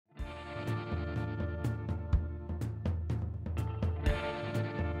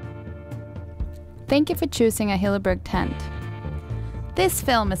Thank you for choosing a Hilleberg tent. This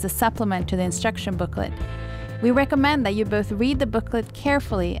film is a supplement to the instruction booklet. We recommend that you both read the booklet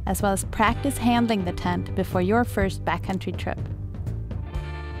carefully as well as practice handling the tent before your first backcountry trip.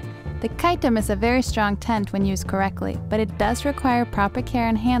 The Kaitum is a very strong tent when used correctly, but it does require proper care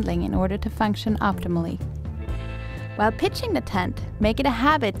and handling in order to function optimally. While pitching the tent, make it a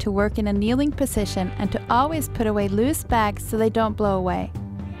habit to work in a kneeling position and to always put away loose bags so they don't blow away.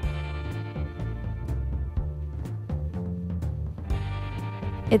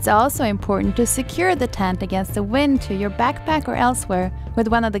 It's also important to secure the tent against the wind to your backpack or elsewhere with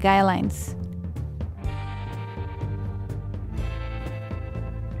one of the guy lines.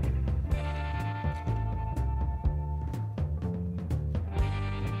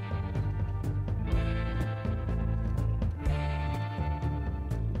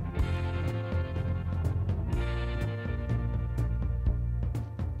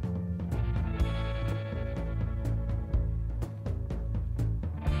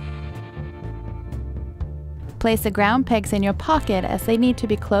 Place the ground pegs in your pocket as they need to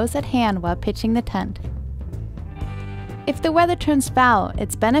be close at hand while pitching the tent. If the weather turns foul,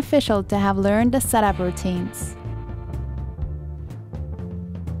 it's beneficial to have learned the setup routines.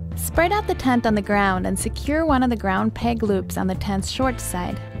 Spread out the tent on the ground and secure one of the ground peg loops on the tent's short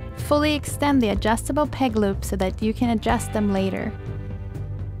side. Fully extend the adjustable peg loop so that you can adjust them later.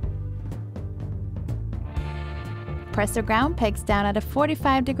 Press the ground pegs down at a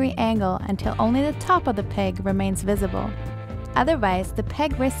 45-degree angle until only the top of the peg remains visible. Otherwise, the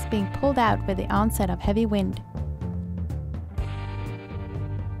peg risks being pulled out with the onset of heavy wind.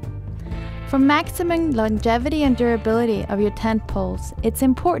 For maximum longevity and durability of your tent poles, it's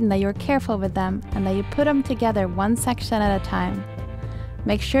important that you're careful with them and that you put them together one section at a time.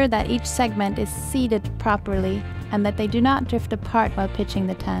 Make sure that each segment is seated properly and that they do not drift apart while pitching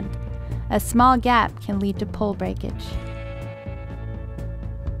the tent. A small gap can lead to pole breakage.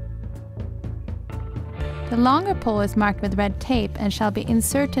 The longer pole is marked with red tape and shall be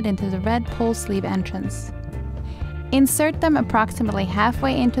inserted into the red pole sleeve entrance. Insert them approximately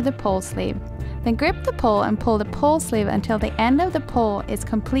halfway into the pole sleeve. Then grip the pole and pull the pole sleeve until the end of the pole is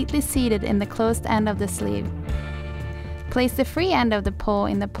completely seated in the closed end of the sleeve. Place the free end of the pole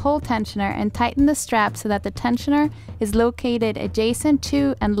in the pole tensioner and tighten the strap so that the tensioner is located adjacent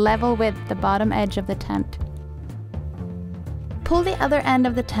to and level with the bottom edge of the tent. Pull the other end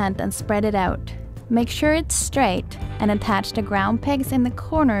of the tent and spread it out. Make sure it's straight and attach the ground pegs in the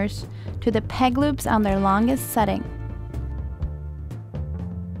corners to the peg loops on their longest setting.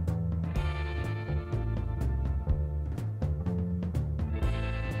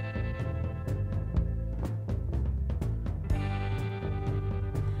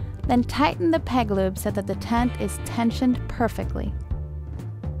 Then tighten the peg loop so that the tent is tensioned perfectly.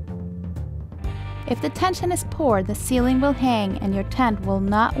 If the tension is poor, the ceiling will hang and your tent will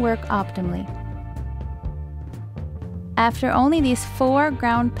not work optimally. After only these 4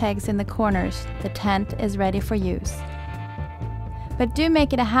 ground pegs in the corners, the tent is ready for use. But do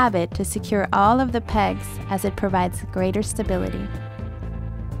make it a habit to secure all of the pegs as it provides greater stability.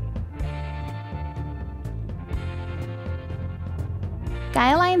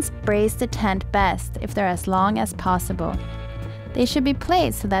 Guy lines brace the tent best if they're as long as possible. They should be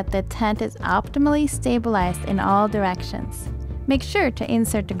placed so that the tent is optimally stabilized in all directions. Make sure to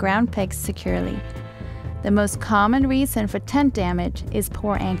insert the ground pegs securely. The most common reason for tent damage is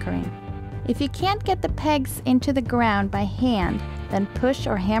poor anchoring. If you can't get the pegs into the ground by hand, then push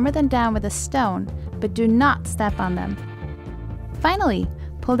or hammer them down with a stone, but do not step on them. Finally,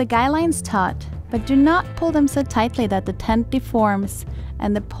 pull the guy lines taut, but do not pull them so tightly that the tent deforms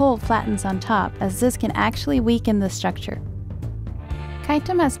and the pole flattens on top, as this can actually weaken the structure.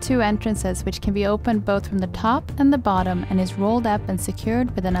 Kaitum has 2 entrances which can be opened both from the top and the bottom and is rolled up and secured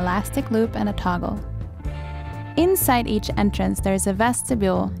with an elastic loop and a toggle. Inside each entrance there is a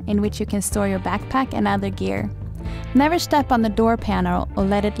vestibule in which you can store your backpack and other gear. Never step on the door panel or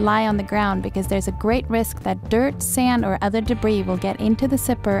let it lie on the ground because there's a great risk that dirt, sand or other debris will get into the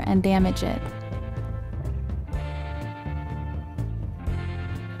zipper and damage it.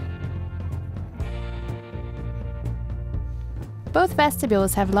 Both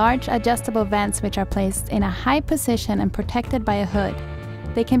vestibules have large adjustable vents which are placed in a high position and protected by a hood.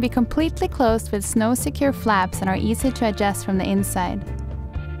 They can be completely closed with snow-secure flaps and are easy to adjust from the inside.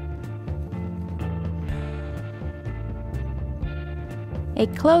 A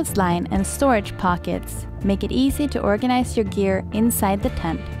clothesline and storage pockets make it easy to organize your gear inside the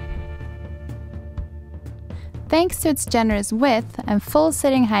tent. Thanks to its generous width and full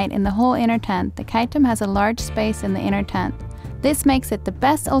sitting height in the whole inner tent, the Kaitum has a large space in the inner tent. This makes it the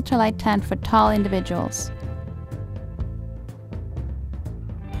best ultralight tent for tall individuals.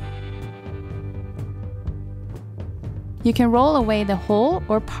 You can roll away the whole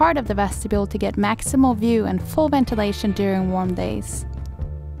or part of the vestibule to get maximal view and full ventilation during warm days.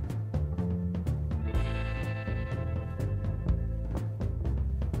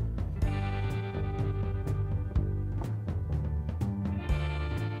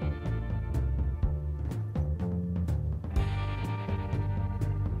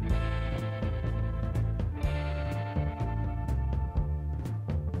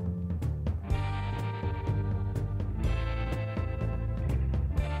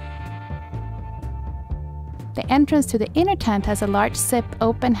 The entrance to the inner tent has a large zip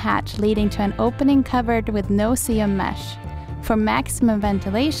open hatch leading to an opening covered with no-seam mesh. For maximum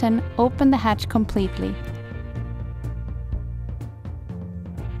ventilation, open the hatch completely.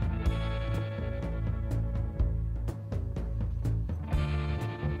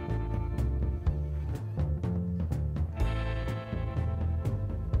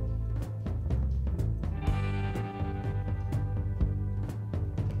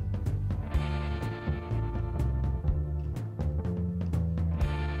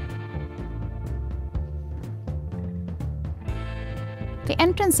 The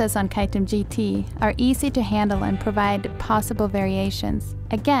entrances on Kaitum GT are easy to handle and provide possible variations.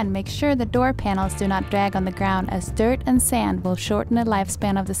 Again, make sure the door panels do not drag on the ground, as dirt and sand will shorten the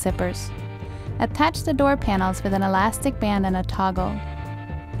lifespan of the zippers. Attach the door panels with an elastic band and a toggle.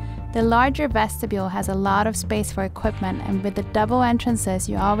 The larger vestibule has a lot of space for equipment, and with the double entrances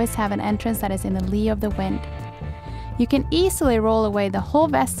you always have an entrance that is in the lee of the wind. You can easily roll away the whole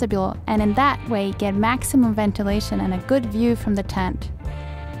vestibule and in that way get maximum ventilation and a good view from the tent.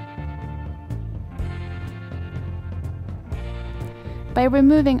 By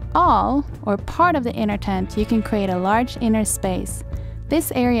removing all or part of the inner tent, you can create a large inner space.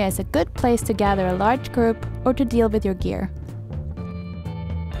 This area is a good place to gather a large group or to deal with your gear.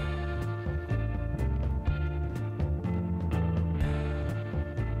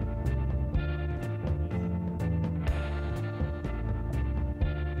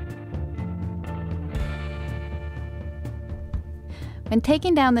 When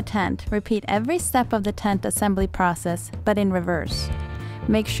taking down the tent, repeat every step of the tent assembly process, but in reverse.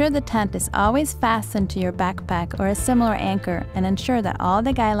 Make sure the tent is always fastened to your backpack or a similar anchor, and ensure that all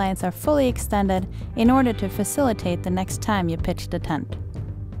the guy lines are fully extended in order to facilitate the next time you pitch the tent.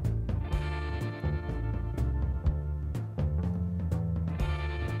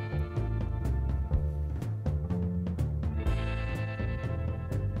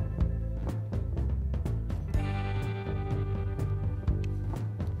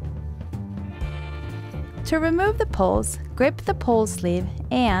 To remove the poles, grip the pole sleeve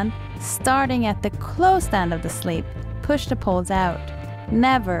and, starting at the closed end of the sleeve, push the poles out.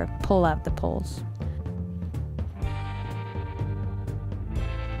 Never pull out the poles.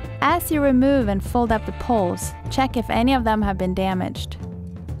 As you remove and fold up the poles, check if any of them have been damaged.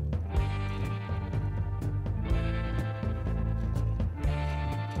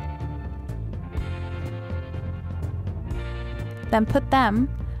 Then put them,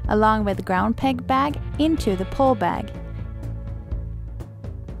 along with the ground peg bag, into the pole bag.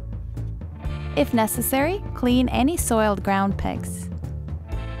 If necessary, clean any soiled ground pegs.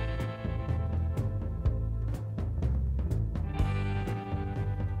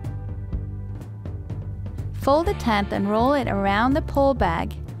 Fold the tent and roll it around the pole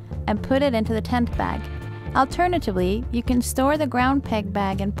bag and put it into the tent bag. Alternatively, you can store the ground peg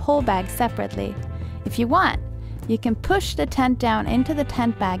bag and pole bag separately. If you want, you can push the tent down into the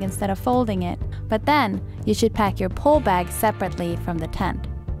tent bag instead of folding it, but then you should pack your pole bag separately from the tent.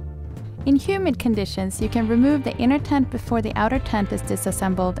 In humid conditions, you can remove the inner tent before the outer tent is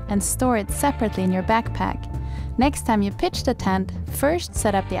disassembled and store it separately in your backpack. Next time you pitch the tent, first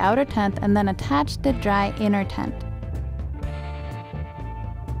set up the outer tent and then attach the dry inner tent.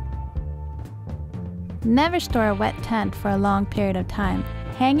 Never store a wet tent for a long period of time.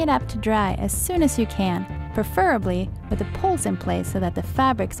 Hang it up to dry as soon as you can, preferably with the poles in place so that the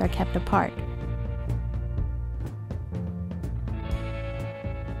fabrics are kept apart.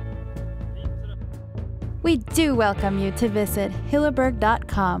 We do welcome you to visit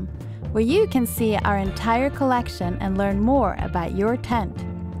Hilleberg.com, where you can see our entire collection and learn more about your tent.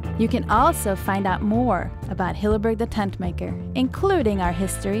 You can also find out more about Hilleberg the Tent Maker, including our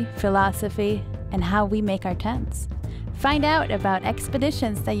history, philosophy, and how we make our tents. Find out about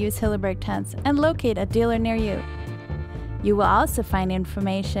expeditions that use Hilleberg tents and locate a dealer near you. You will also find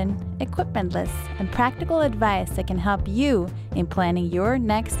information, equipment lists, and practical advice that can help you in planning your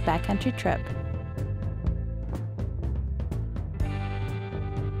next backcountry trip.